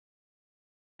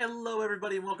Hello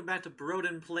everybody and welcome back to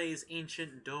Broden Plays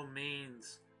Ancient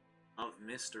Domains of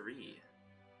Mystery.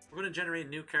 We're going to generate a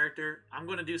new character. I'm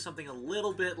going to do something a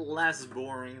little bit less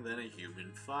boring than a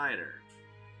human fighter.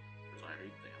 Because I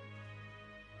hate them.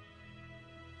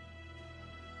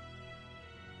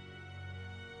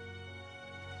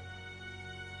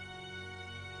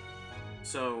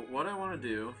 So what I want to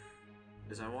do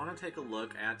is I want to take a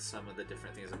look at some of the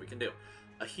different things that we can do.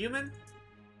 A human?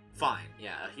 Fine.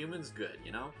 Yeah, a human's good,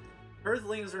 you know?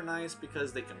 Earthlings are nice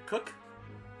because they can cook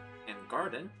and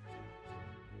garden.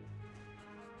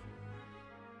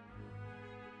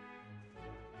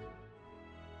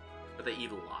 But they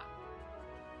eat a lot.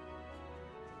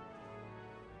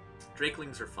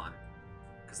 Drakelings are fun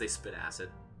because they spit acid.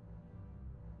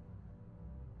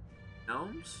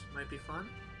 Gnomes might be fun.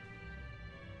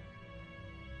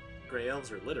 Grey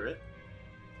elves are literate.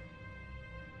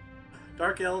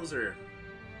 Dark elves are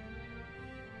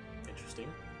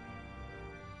interesting.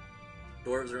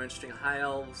 Dwarves are interesting. High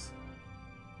elves,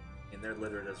 and they're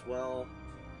literate as well.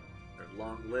 They're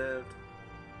long-lived.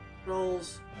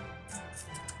 Trolls.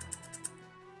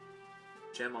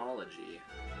 Gemology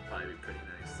would probably be pretty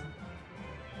nice.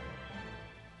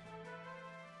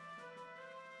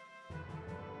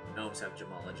 Gnomes have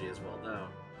gemology as well, though.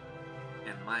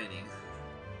 And mining.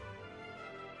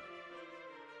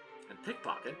 And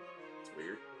pickpocket. It's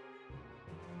weird.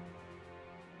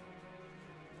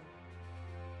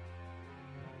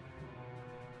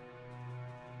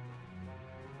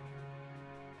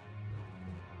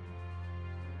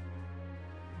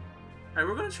 Alright,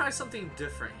 we're going to try something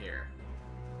different here.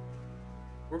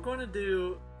 We're going to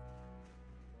do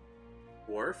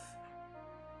dwarf.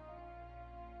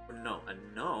 Or no, a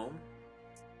gnome.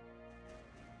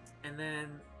 And then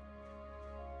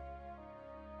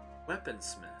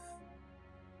weaponsmith.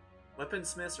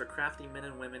 Weaponsmiths are crafty men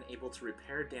and women able to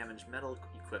repair damaged metal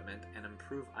equipment and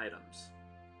improve items.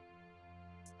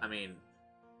 I mean,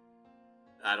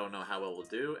 I don't know how well we'll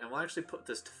do, and we'll actually put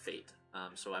this to fate.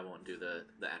 So I won't do the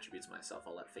attributes myself.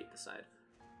 I'll let fate decide.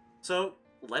 So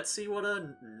let's see what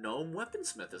a gnome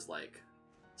weaponsmith is like.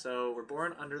 So we're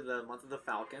born under the month of the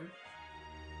Falcon.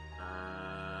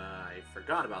 I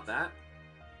forgot about that.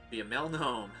 Be a male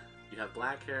gnome. You have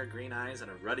black hair, green eyes,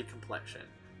 and a ruddy complexion.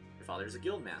 Your father's a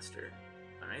guild master.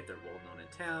 Alright, they're well known in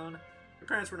town. Your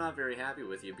parents were not very happy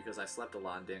with you because I slept a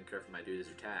lot and didn't care for my duties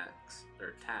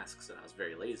or tasks, and I was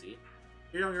very lazy.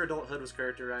 Your younger adulthood was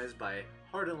characterized by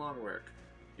hard and long work.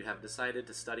 You have decided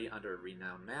to study under a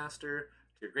renowned master.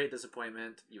 To your great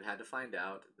disappointment, you had to find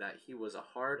out that he was a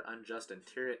hard, unjust, and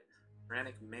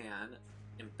tyrannic man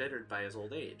embittered by his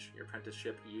old age. Your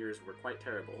apprenticeship years were quite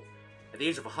terrible. At the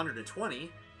age of 120, you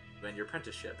end your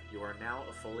apprenticeship. You are now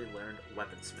a fully learned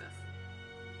weaponsmith.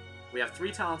 We have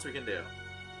 3 talents we can do.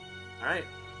 Alright,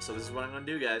 so this is what I'm going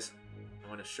to do, guys. I'm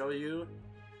going to show you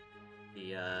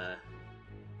the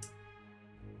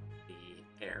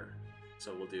heir.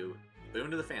 So we'll do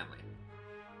boon to the family.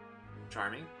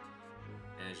 Charming.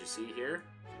 And as you see here,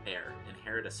 heir.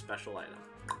 Inherit a special item.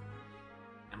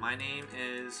 And my name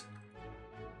is...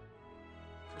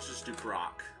 let's just do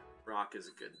Brock. Brock is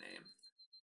a good name.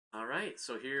 Alright,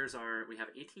 so here's our... we have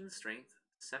 18 strength,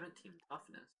 17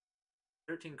 toughness,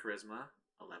 13 charisma,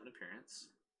 11 appearance,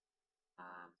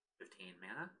 15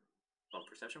 mana, 12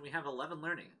 perception. We have 11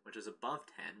 learning, which is above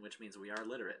 10, which means we are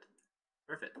literate.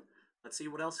 Perfect. Let's see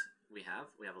what else we have.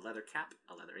 We have a leather cap,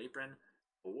 a leather apron,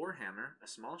 a warhammer, a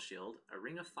small shield, a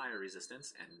ring of fire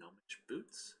resistance, and gnomish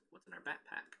boots. What's in our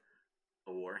backpack?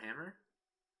 A warhammer,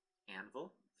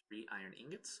 anvil, 3 iron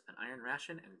ingots, an iron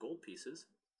ration, and gold pieces.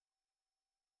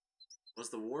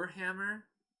 Was the warhammer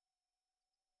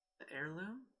the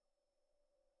heirloom?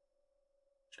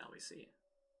 Shall we see?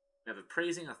 We have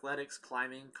appraising, athletics,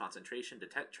 climbing, concentration,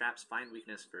 detect traps, find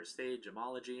weakness, first aid,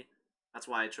 gemology. That's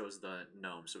why I chose the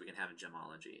gnome, so we can have a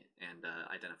gemology and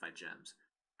identify gems.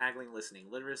 Haggling,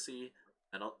 listening, literacy,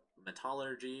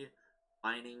 metallurgy,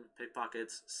 mining,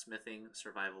 pickpockets, smithing,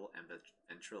 survival, and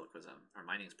ventriloquism. Our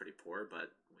mining's pretty poor,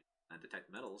 but we can detect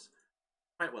metals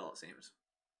quite well, it seems.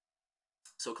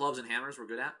 So clubs and hammers we're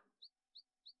good at.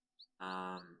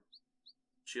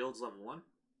 Shields level 1.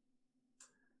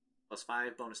 Plus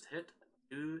 5 bonus to hit.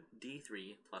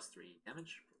 2d3 plus 3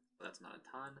 damage. So that's not a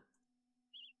ton.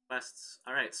 Quests.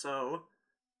 Alright, so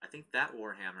I think that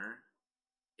warhammer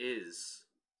is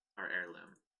our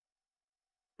heirloom.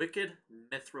 Wicked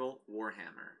Mithril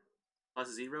Warhammer.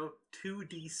 Plus 0,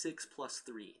 2d6 plus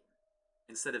 3.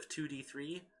 Instead of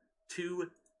 2d3,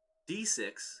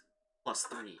 2d6 plus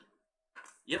 3.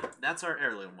 Yep, that's our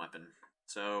heirloom weapon.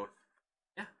 So,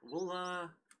 yeah, we'll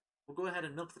go ahead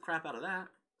and milk the crap out of that.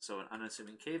 So an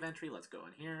unassuming cave entry, let's go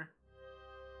in here.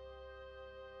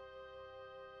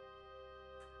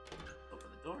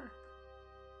 the door.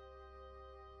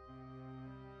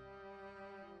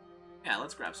 Yeah,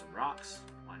 let's grab some rocks.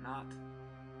 Why not?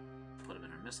 Put him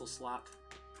in our missile slot.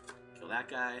 Kill that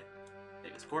guy.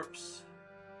 Take his corpse.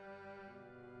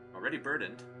 Already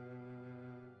burdened.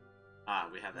 Ah,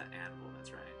 we have that anvil,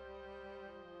 that's right.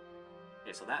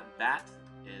 Okay, so that bat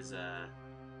is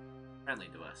friendly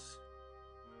to us.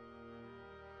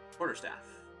 Quarterstaff.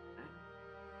 Okay.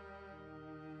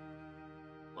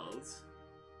 Clothes.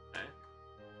 Okay.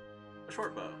 A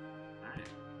short bow. Alright.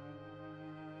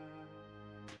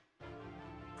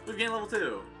 We've gained level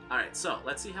 2. Alright, so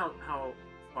let's see how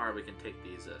far we can take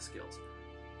these skills.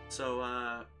 So,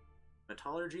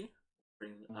 metallurgy,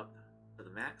 bring up to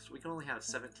the max. We can only have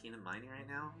 17 in mining right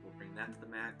now. We'll bring that to the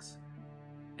max.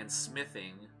 And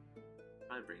smithing,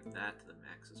 probably bring that to the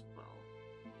max as well.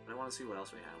 But I want to see what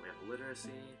else we have. We have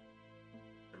literacy,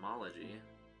 gemology,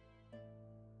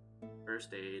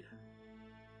 first aid,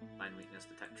 find weakness,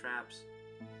 detect traps,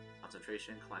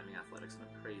 concentration, climbing, athletics, and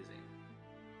appraising.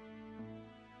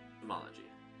 Gemology.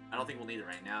 I don't think we'll need it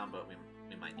right now, but we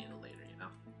might need it later, you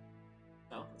know?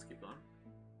 So, let's keep going.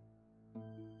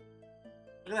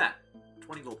 Look at that!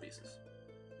 20 gold pieces.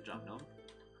 Good job, gnome.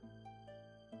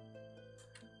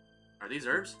 Are these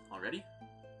herbs already?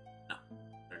 No.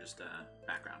 They're just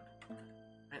background.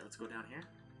 Alright, let's go down here.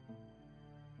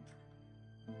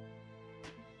 Well,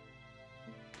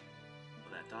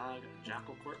 that dog,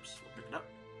 jackal corpse, we'll pick it up.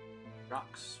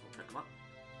 Rocks, we'll pick them up.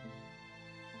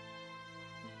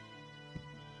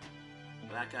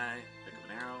 For that guy, pick up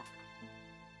an arrow.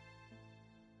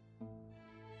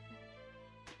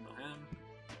 Kill him.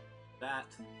 That.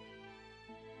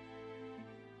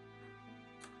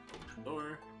 Open the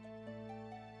door.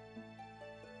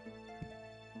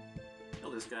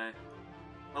 Kill this guy.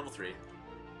 Level 3.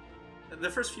 The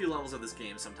first few levels of this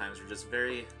game sometimes are just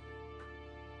very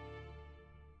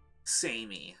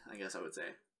samey, I guess I would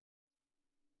say.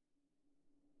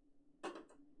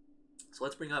 So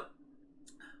let's bring up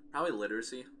probably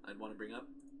literacy. I'd want to bring up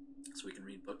so we can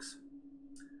read books.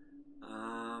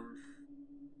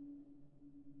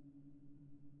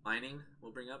 Mining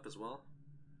we'll bring up as well.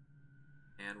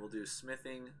 And we'll do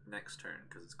smithing next turn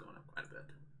because it's going up quite a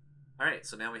bit. Alright,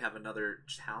 so now we have another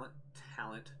talent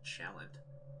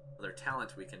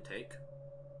we can take.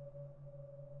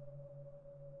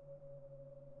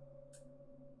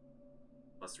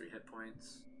 Plus 3 hit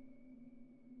points.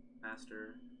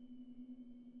 Faster.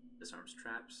 Disarms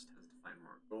traps. Tends to find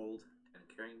more gold. 10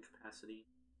 carrying capacity.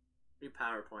 3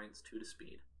 power points. 2 to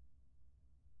speed.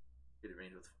 Good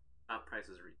range with top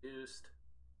prices reduced.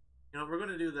 You know, we're going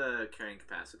to do the carrying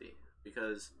capacity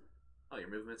because, oh, your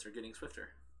movements are getting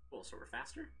swifter. Cool, so we're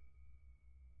faster?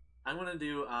 I want to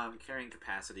do carrying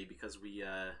capacity because we,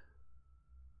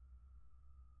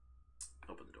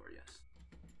 open the door, yes.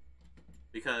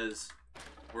 Because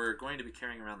we're going to be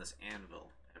carrying around this anvil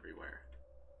everywhere.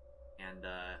 And,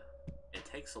 it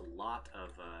takes a lot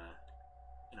of,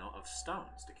 you know, of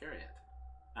stones to carry it.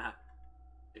 Haha.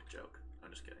 Dick joke.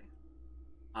 I'm just kidding.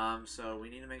 So we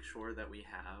need to make sure that we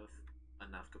have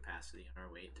enough capacity in our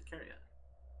weight to carry it.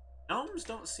 Gnomes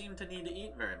don't seem to need to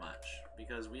eat very much,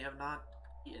 because we have not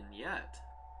eaten yet,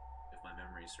 if my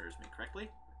memory serves me correctly.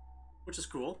 Which is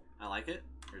cool. I like it.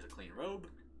 Here's a clean robe.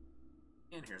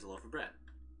 And here's a loaf of bread.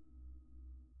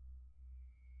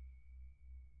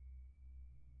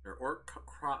 Your orc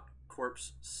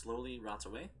corpse slowly rots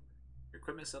away. Your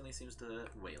equipment suddenly seems to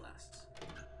weigh less.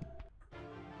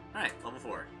 Alright, level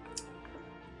 4.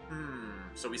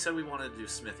 So we said we wanted to do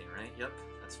smithing, right? Yep,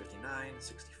 that's 59,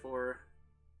 64.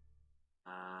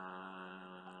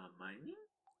 Mining?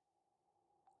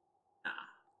 Nah,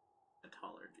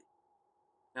 metallurgy.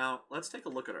 Now, let's take a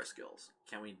look at our skills.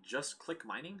 Can we just click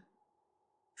mining?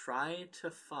 Try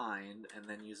to find and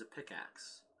then use a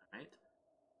pickaxe, alright?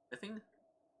 Smithing,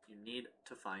 you need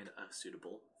to find a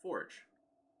suitable forge.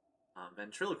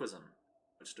 Ventriloquism,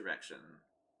 which direction?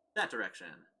 That direction.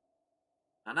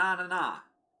 Na-na-na-na.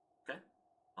 Okay.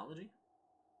 Technology.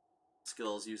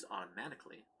 Skills used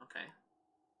automatically. Okay.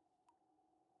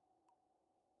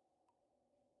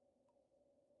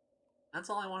 That's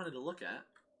all I wanted to look at.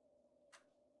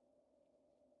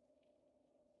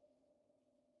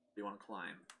 Do you want to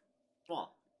climb?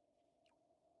 Wall.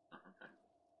 Oh, okay.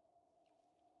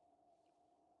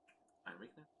 Find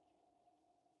weakness.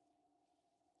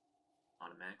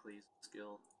 Automatically use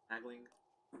skill. Haggling.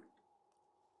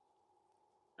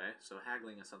 Okay, so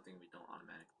haggling is something we don't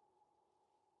automatically.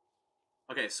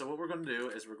 Okay, so what we're going to do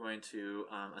is we're going to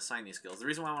assign these skills. The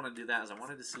reason why I want to do that is I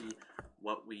wanted to see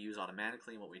what we use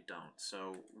automatically and what we don't.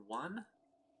 So 1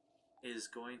 is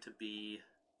going to be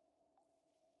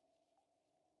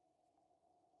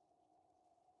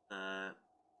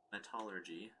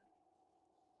metallurgy.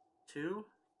 2,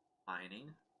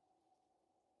 mining.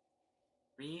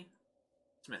 3,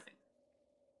 smithing.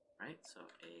 Right, so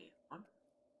A1.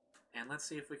 And let's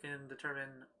see if we can determine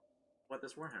what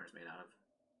this Warhammer is made out of.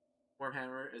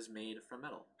 Warhammer is made from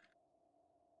metal.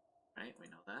 Right, we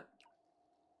know that.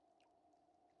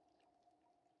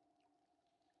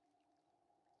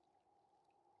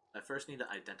 I first need to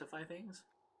identify things.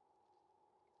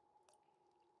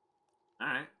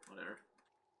 Alright, whatever.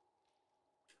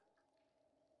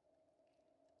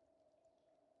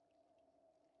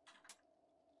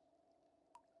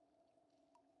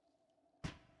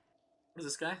 What is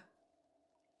this guy?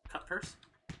 Cut purse?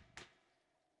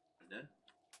 I'm dead.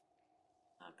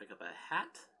 Pick up a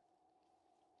hat.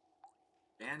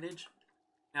 Bandage.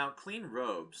 Now, clean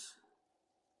robes.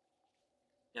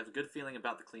 You have a good feeling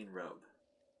about the clean robe.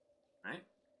 Right?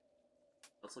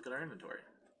 Let's look at our inventory.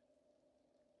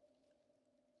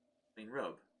 Clean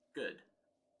robe. Good.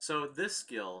 So this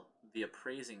skill, the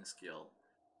appraising skill,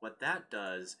 what that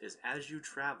does is as you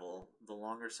travel, the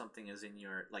longer something is in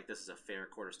your, like this is a fair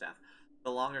quarterstaff, the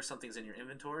longer something's in your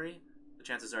inventory, the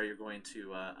chances are you're going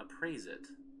to appraise it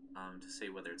to say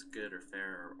whether it's good or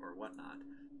fair or whatnot.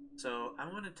 So I'm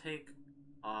going to take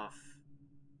off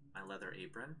my leather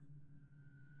apron.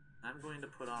 I'm going to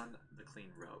put on the clean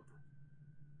robe.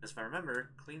 Because if I remember,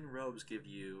 clean robes give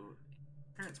you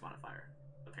appearance modifier,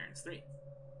 appearance 3.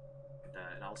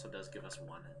 And it also does give us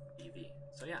 1 EV.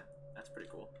 So yeah, that's pretty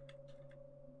cool.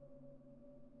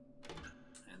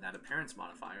 And that appearance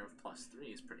modifier of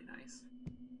 +3 is pretty nice.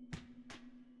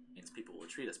 Means people will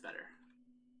treat us better.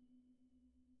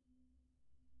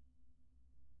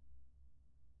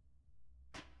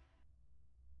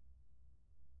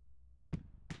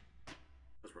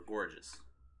 Because we're gorgeous.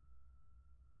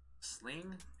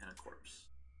 Sling and a corpse.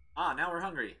 Ah, now we're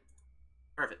hungry.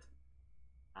 Perfect.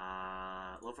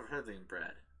 Loaf of hurtling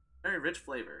bread. Very rich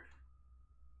flavor.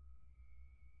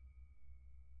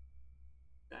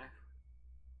 Okay.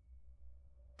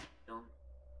 Film.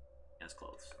 Yes,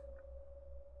 clothes.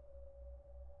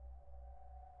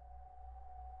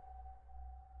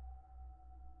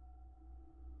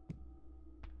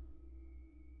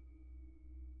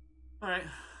 Alright,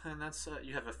 and that's,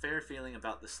 you have a fair feeling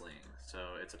about the sling,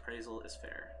 so its appraisal is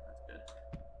fair. That's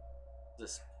good.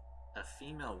 This, a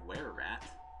female were-rat?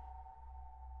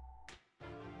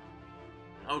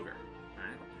 An ogre.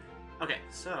 Alright. Okay,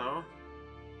 so...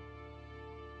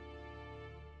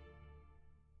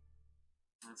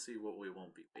 let's see what we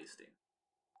won't be wasting.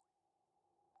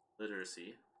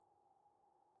 Literacy.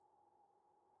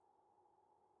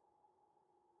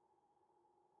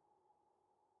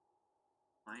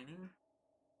 Mining.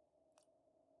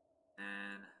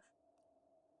 And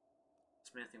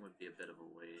smithing would be a bit of a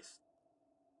waste.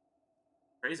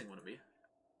 Appraising wouldn't be.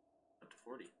 Up to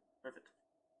 40. Perfect.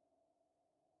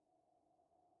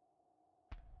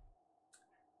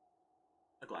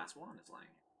 A glass wand is lying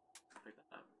here. I'll pick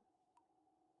that up.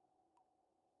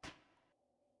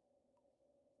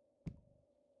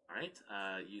 Alright,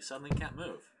 you suddenly can't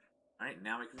move. Alright,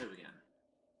 now we can move again.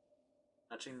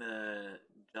 Touching the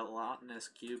gelatinous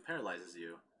cube paralyzes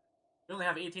you. We only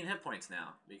have 18 hit points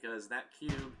now, because that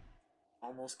cube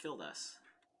almost killed us.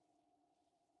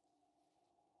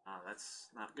 That's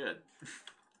not good.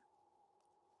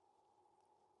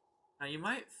 Now you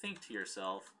might think to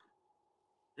yourself,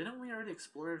 didn't we already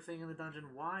explore everything in the dungeon?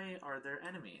 Why are there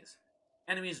enemies?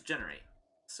 Enemies generate.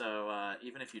 So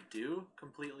even if you do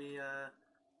completely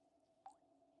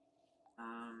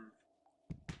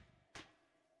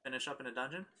finish up in a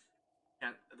dungeon,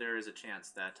 there is a chance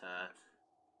that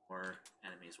more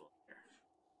enemies will appear.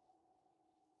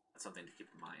 That's something to keep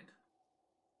in mind.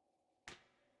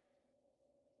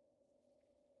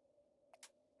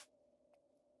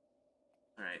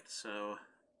 Alright, so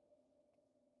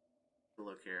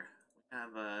look here. We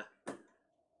have a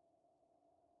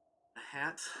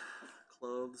hat,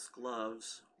 clothes,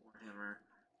 gloves, warhammer,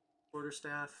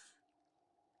 quarterstaff,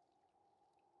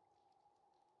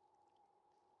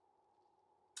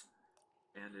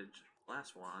 bandage,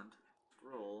 glass wand,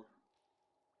 scroll,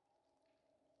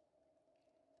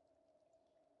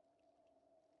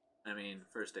 I mean,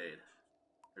 first aid.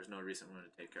 There's no recent wound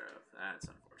to take care of. That's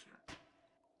unfortunate.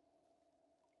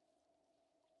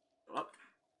 Go up.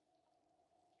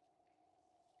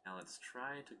 Now let's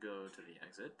try to go to the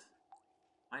exit.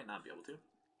 Might not be able to.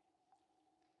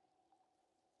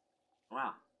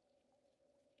 Wow.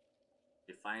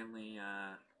 We finally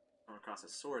come across a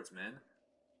swordsman.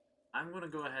 I'm going to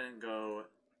go ahead and go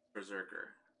Berserker.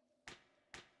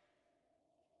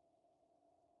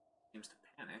 Seems to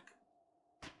panic.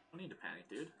 Don't need to panic,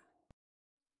 dude.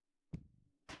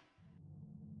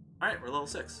 Alright, we're level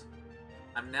 6.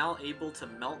 I'm now able to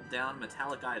melt down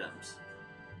metallic items.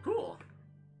 Cool.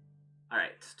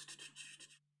 Alright.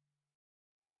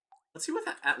 Let's see what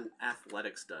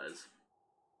athletics does.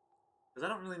 Because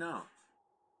I don't really know.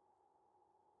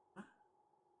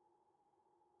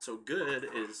 So good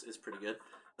is pretty good.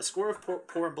 A score of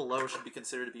poor and below should be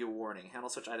considered to be a warning. Handle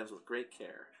such items with great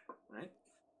care. Right?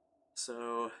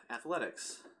 So,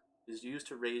 athletics is used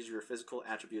to raise your physical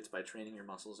attributes by training your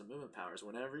muscles and movement powers.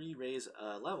 Whenever you raise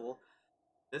a level,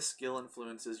 this skill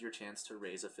influences your chance to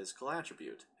raise a physical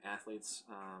attribute. Athletes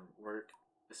work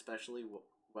especially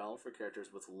well for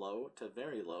characters with low to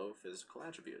very low physical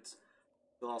attributes.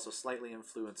 It also slightly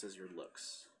influences your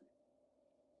looks.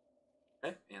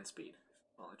 Okay, and speed.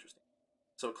 Well, interesting.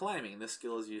 So climbing, this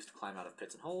skill is used to climb out of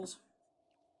pits and holes.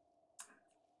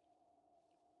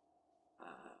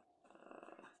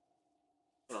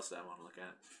 What else did I want to look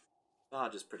at? Oh,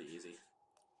 just pretty easy.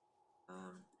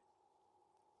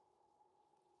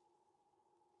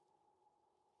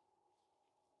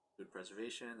 Food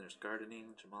preservation, there's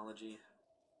gardening, gemology,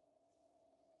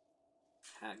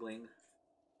 haggling,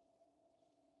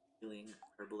 healing,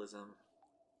 herbalism.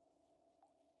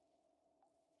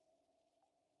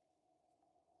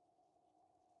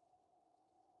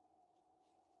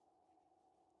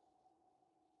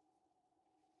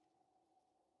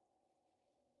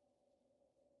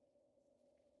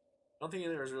 I don't think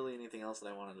there was really anything else that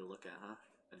I wanted to look at, huh?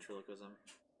 Ventriloquism.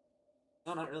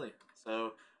 No, not really.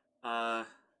 So,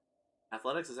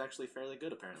 athletics is actually fairly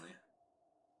good, apparently.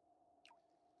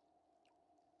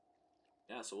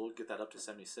 Yeah, so we'll get that up to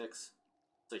 76.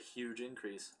 It's a huge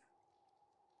increase.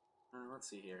 Let's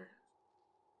see here.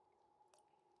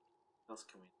 What else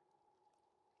can we...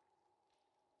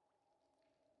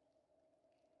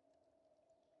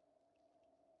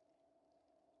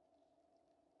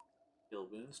 Heal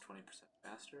wounds 20%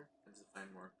 faster. Tends to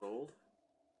find more gold.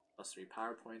 Plus 3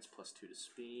 power points, plus 2 to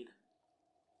speed.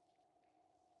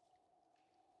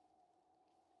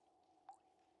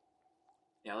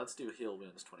 Yeah, let's do heal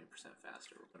wounds 20%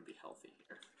 faster. We're going to be healthy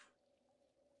here.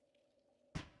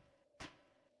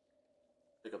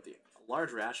 Pick up the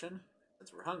large ration.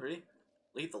 Since we're hungry,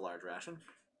 we'll eat the large ration.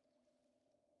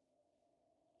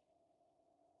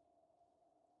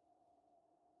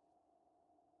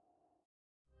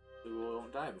 We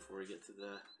won't die before we get to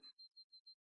the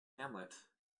hamlet.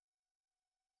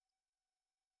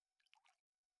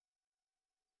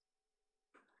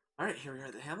 Alright, here we are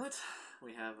at the hamlet.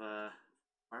 We have a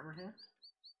farmer here.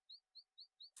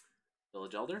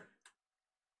 Village elder.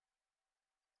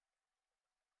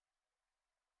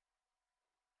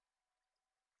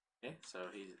 Okay, so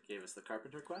he gave us the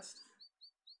carpenter quest.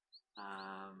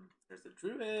 There's the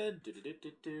druid.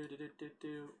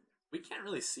 We can't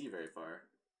really see very far.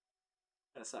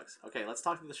 Kinda sucks. Okay, let's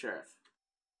talk to the sheriff.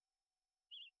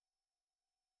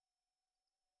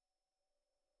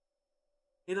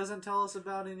 He doesn't tell us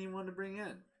about anyone to bring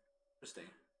in. Interesting.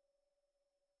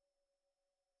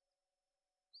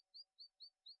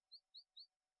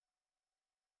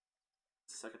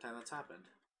 It's the second time that's happened.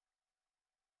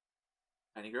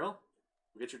 Tiny girl,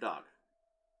 go get your dog.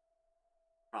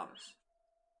 Promise.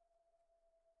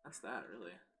 That's that,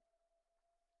 really.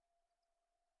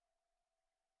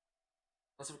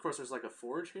 Unless, of course, there's like a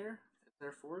forge here. Is there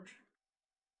a forge?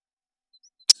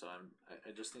 So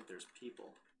I just think there's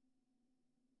people.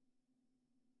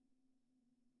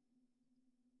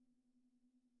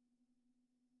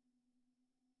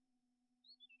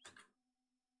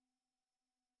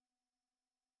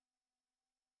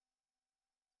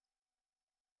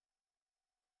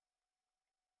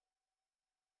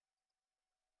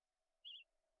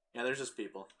 Yeah, there's just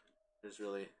people. There's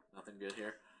really nothing good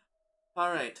here.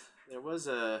 Alright, there was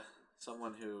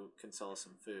someone who can sell us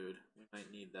some food. We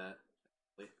might need that.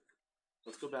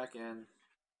 Let's go back in.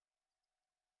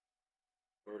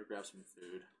 Go to grab some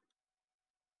food.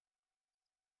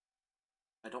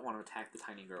 I don't want to attack the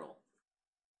tiny girl.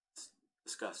 It's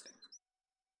disgusting.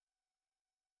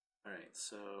 Alright,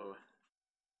 so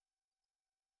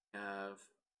we have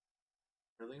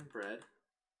Berlin bread,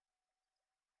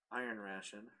 iron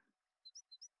ration.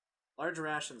 Large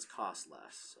rations cost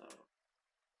less, so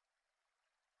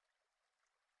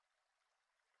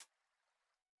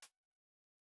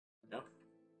go.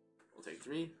 We'll take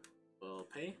 3. We'll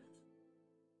pay.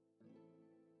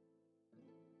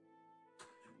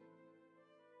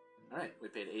 Alright, we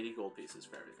paid 80 gold pieces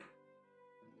for everything.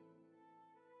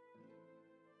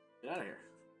 Get out of here.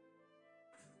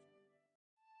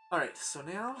 Alright, so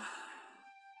now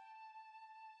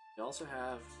we also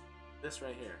have this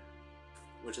right here,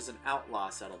 which is an outlaw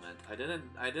settlement. I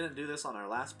didn't do this on our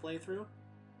last playthrough,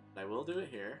 but I will do it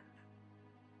here.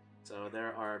 So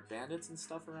there are bandits and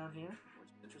stuff around here, which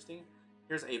is interesting.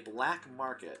 Here's a black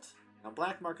market. Now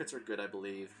black markets are good, I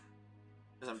believe,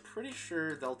 because I'm pretty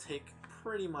sure they'll take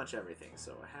pretty much everything.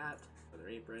 So a hat, leather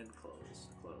apron, clothes,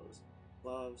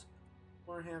 gloves,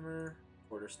 warhammer,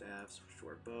 quarterstaffs,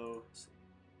 short bow,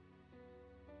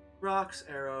 rocks,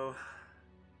 arrow,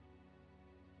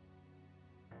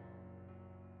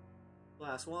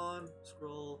 glass wand,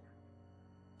 scroll,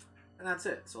 and that's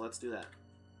it. So let's do that.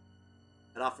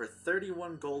 I'd offer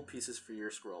 31 gold pieces for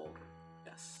your scroll.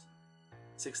 Yes.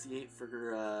 68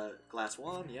 for glass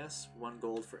wand. Yes. 1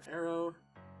 gold for arrow.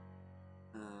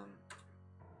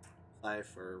 5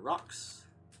 for rocks.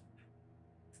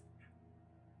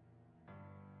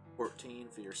 14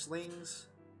 for your slings.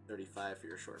 35 for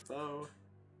your short bow.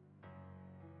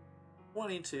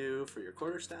 22 for your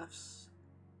quarterstaffs.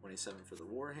 27 for the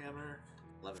warhammer.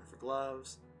 11 for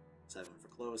gloves. 7 for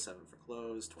clothes, 7 for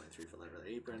clothes, 23 for leather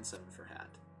apron, 7 for hat.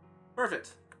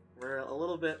 Perfect! We're a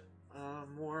little bit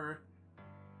more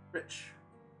rich.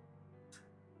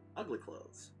 Ugly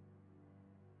clothes.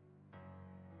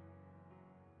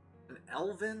 An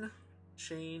elven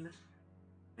chain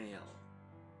mail.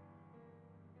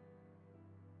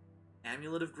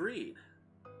 Amulet of Greed.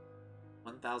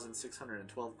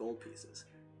 1,612 gold pieces.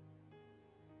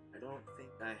 I don't think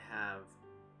I have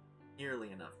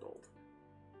nearly enough gold.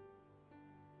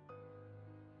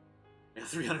 Yeah,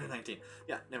 319.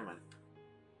 Yeah, never mind.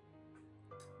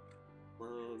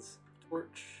 Clothes,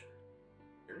 torch.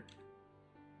 Here.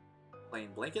 Plain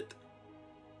blanket.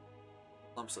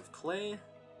 Lumps of clay.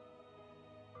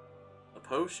 A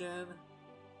potion.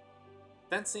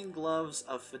 Fencing gloves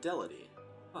of fidelity.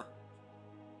 Huh.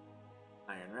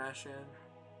 Iron ration.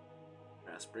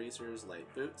 Brass bracers, light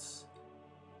boots.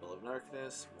 Scroll of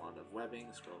darkness. Wand of webbing.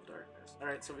 Scroll of darkness.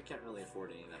 Alright, so we can't really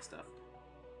afford any of that stuff.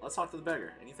 Let's talk to the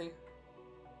beggar. Anything?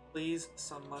 Please,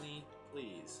 some money,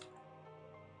 please.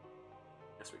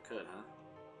 Guess we could, huh?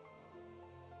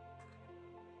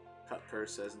 Cut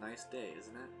purse says, nice day,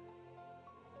 isn't it?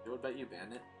 Hey, what about you,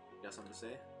 bandit? You got something to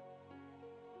say?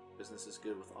 Business is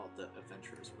good with all the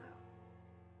adventurers around.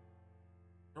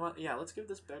 You know what? Yeah, let's give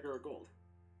this beggar a gold.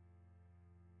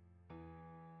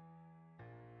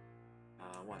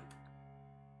 1.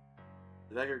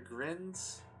 The beggar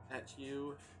grins at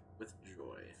you with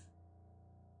joy.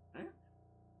 Alright?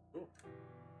 Cool.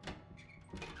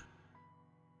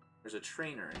 There's a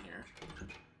trainer in here.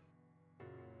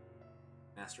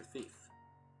 Master Thief.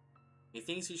 He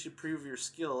thinks you should prove your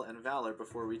skill and valor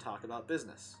before we talk about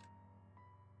business.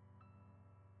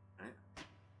 Alright.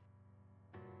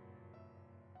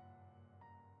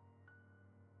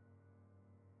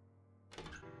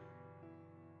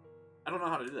 I don't know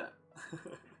how to do that.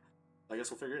 I guess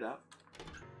we'll figure it out.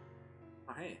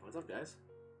 Oh, hey, what's up, guys?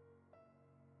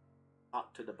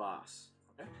 Talk to the boss.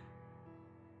 Okay.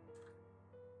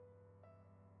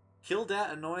 Kill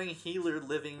that annoying healer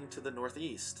living to the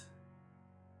northeast.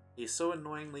 He's so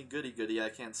annoyingly goody-goody I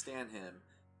can't stand him.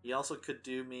 He also could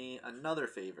do me another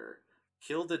favor.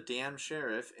 Kill the damn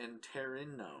sheriff in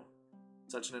Terino.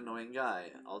 Such an annoying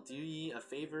guy. I'll do ye a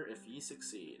favor if ye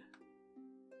succeed.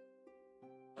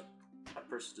 That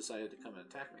person decided to come and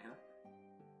attack me, huh?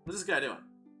 What's this guy doing?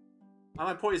 Why am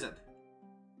I poisoned?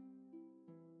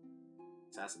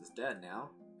 Assassin's dead now.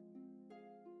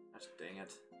 Gosh dang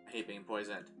it. I hate being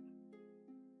poisoned.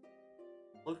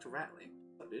 Looked rattling.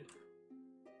 What's up, dude?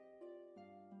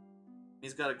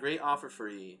 He's got a great offer for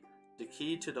ye. The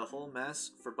key to the whole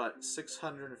mess for but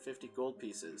 650 gold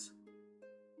pieces.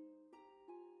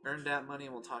 Earn that money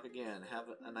and we'll talk again. Have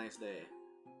a nice day.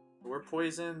 We're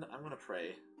poisoned. I'm gonna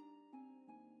pray.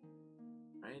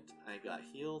 Right? I got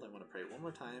healed. I'm gonna pray one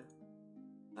more time.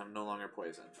 I'm no longer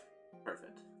poisoned.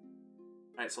 Perfect.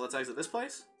 Alright, so let's exit this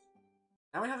place.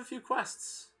 Now we have a few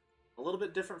quests. A little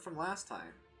bit different from last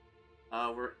time.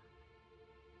 I'm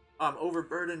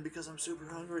overburdened because I'm super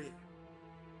hungry.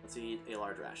 Let's eat a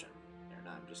large ration. There,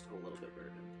 now I'm just a little bit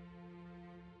burdened.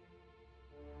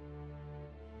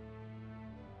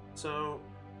 So,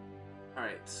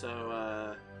 alright,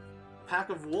 so, pack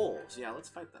of wolves. Yeah, let's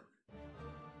fight them.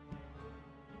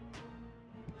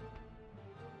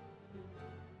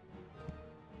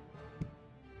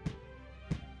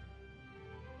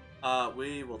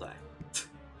 We will die.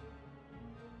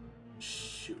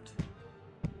 Shoot.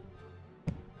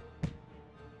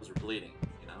 Those are bleeding,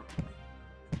 you know?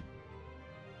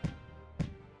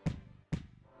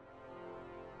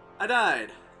 I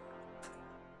died!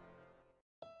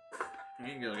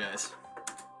 Here you go, guys.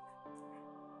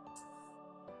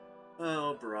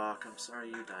 Oh, Brock, I'm sorry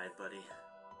you died, buddy.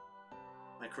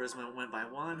 My charisma went by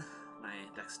 1, my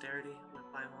dexterity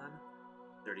went by 1,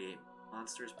 38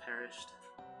 monsters perished.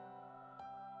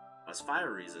 Plus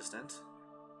fire resistant.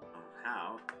 Oh,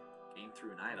 how? Gain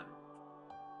through an item.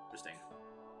 Interesting.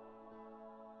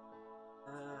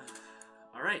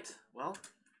 Alright, well,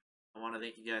 I want to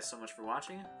thank you guys so much for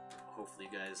watching. Hopefully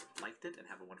you guys liked it and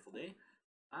have a wonderful day.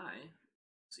 I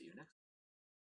see you next time.